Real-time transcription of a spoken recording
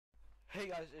Hey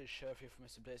guys, it's Sheriff here from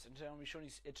Mr. Blaze, and today I'm going to be showing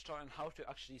you it's trying how to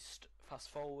actually fast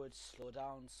forward, slow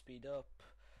down, speed up,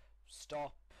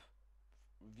 stop,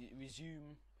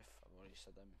 resume. If I've already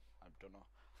said them, I don't know.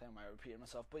 I think I might repeat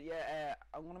myself, but yeah,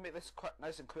 I'm going to make this quite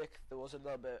nice and quick. There was a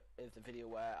little bit of the video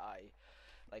where I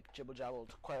jibble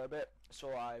jabbled quite a bit,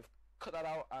 so I've cut that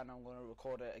out and I'm going to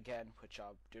record it again, which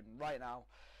I'm doing right now.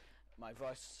 My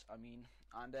voice, I mean,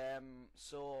 and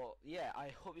so yeah,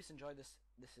 I hope you enjoyed this.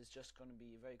 This is just going to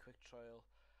be a very quick tutorial.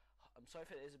 I'm sorry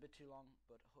if it is a bit too long,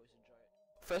 but I hope you enjoy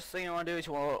it. First thing you want to do is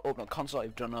you want to open a console. If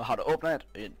you don't know how to open it,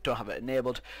 you don't have it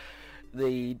enabled,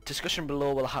 the discussion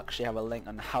below will actually have a link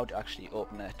on how to actually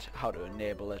open it, how to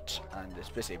enable it, and it's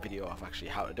basically a video of actually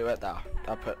how to do it that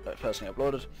I personally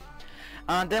uploaded.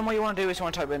 And then what you want to do is you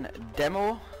want to type in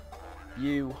Demoui.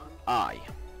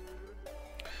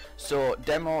 So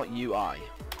Demoui,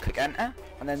 click enter,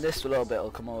 and then this little bit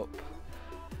will come up.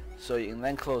 So you can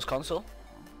then close console,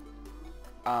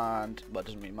 and well, it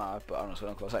doesn't really matter, but I'm just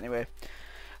going to close anyway.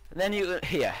 And then you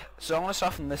here. So I'm going to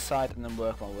start from this side and then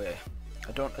work my way.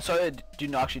 I do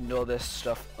not actually know this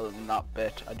stuff other than that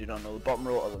bit. I do not know the bottom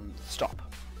row other than stop.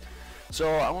 So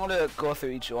I'm going to go through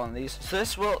each one of these. So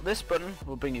this button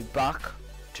will bring you back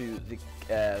to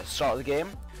the start of the game.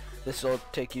 This will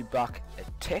take you back a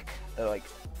tick. There are like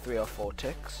 3 or 4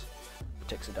 ticks. The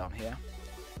ticks are down here.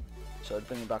 So it'll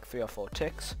bring you back 3 or 4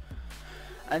 ticks.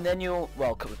 And then a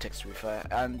couple of ticks to be fair.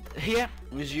 And here,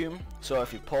 resume. So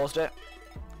if you paused it,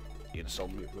 you can still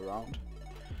move around.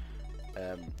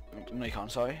 No you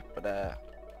can't, sorry. But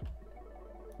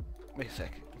wait a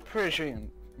sec. I'm pretty sure you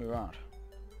can move around.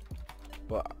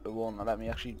 But it won't let me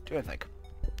actually do anything.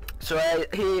 So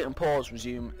here you can pause,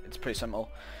 resume. It's pretty simple.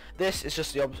 This is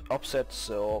just the opposite,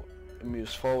 so it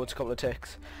moves forwards a couple of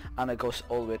ticks and it goes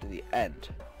all the way to the end.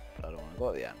 But I don't want to go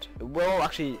at the end. It will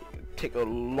actually take a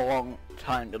long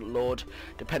time to load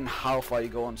depending how far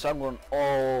you're going. So I'm going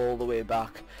all the way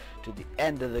back to the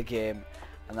end of the game,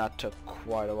 and that took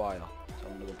quite a while. So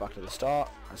I'm going to go back to the start,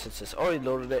 and since it's already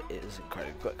loaded it is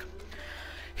incredibly quick.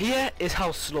 Here is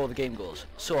how slow the game goes.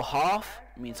 So half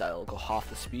means that it'll go half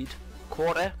the speed.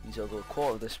 Quarter means it'll go a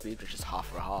quarter of the speed, which is half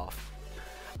for a half.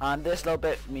 And this little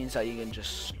bit means that you can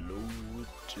just slow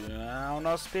down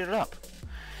or speed it up.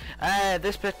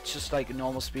 This bit's just like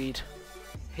normal speed.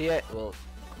 Here it will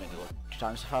make it go 2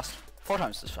 times as fast, 4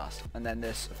 times as fast, and then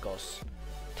this, of course,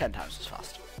 10 times as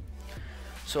fast.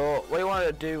 So what you want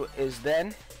to do is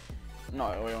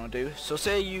so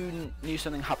say you knew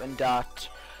something happened at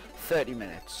 30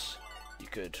 minutes. You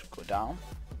could go down,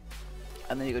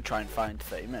 and then you could try and find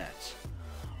 30 minutes.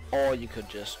 Or you could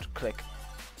just click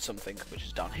something which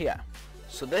is down here.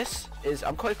 So this is,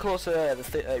 I'm quite close to the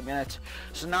 30 minutes,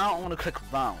 so now I'm going to click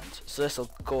round. So this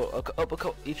will go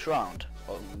up each round,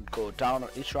 or go down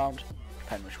each round,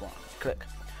 depending which one. Click.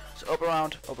 So up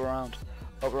around, up around,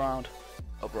 up around,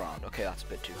 up around. Okay, that's a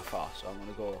bit too far, so I'm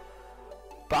going to go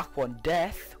back 1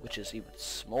 death, which is even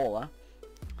smaller.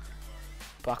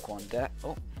 Back 1 death.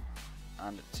 Oh,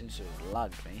 and it seems to have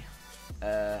lagged me.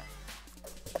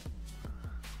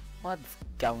 What's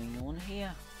going on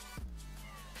here?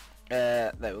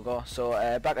 There we go. So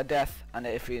back at death, and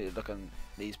if you look on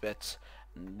these bits,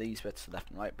 and these bits, left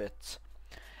and right bits,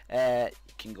 you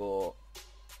can go.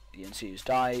 You can see who's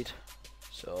died.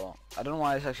 So I don't know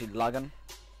why it's actually lagging.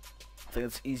 I think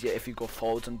it's easier if you go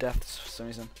forwards on deaths for some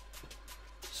reason.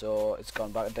 So it's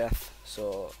gone back at death.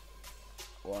 So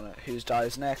who's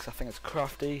dies next? I think it's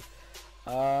Crafty,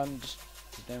 and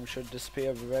his name should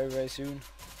disappear very soon.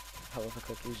 However,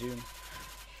 click resume.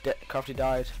 Crafty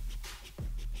died.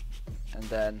 And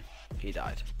then he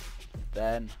died.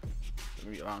 Then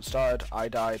the round started. I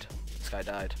died. This guy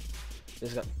died.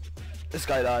 This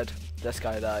guy died. This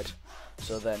guy died.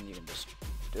 So then you can just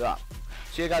do that.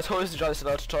 So yeah, guys, hope you enjoyed this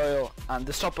little tutorial. And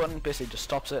the stop button basically just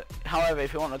stops it. However,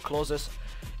 if you want to close this,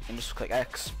 you can just click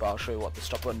X. But I'll show you what the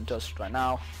stop button does right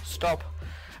now. Stop,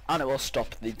 and it will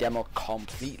stop the demo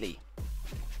completely.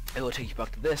 It will take you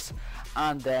back to this,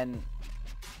 and then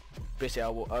basically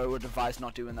I would advise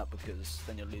not doing that because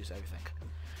then you'll lose everything.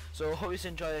 So hope you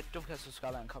enjoy it. Don't forget to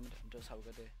subscribe and comment, and just have a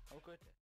good day. Have a great day.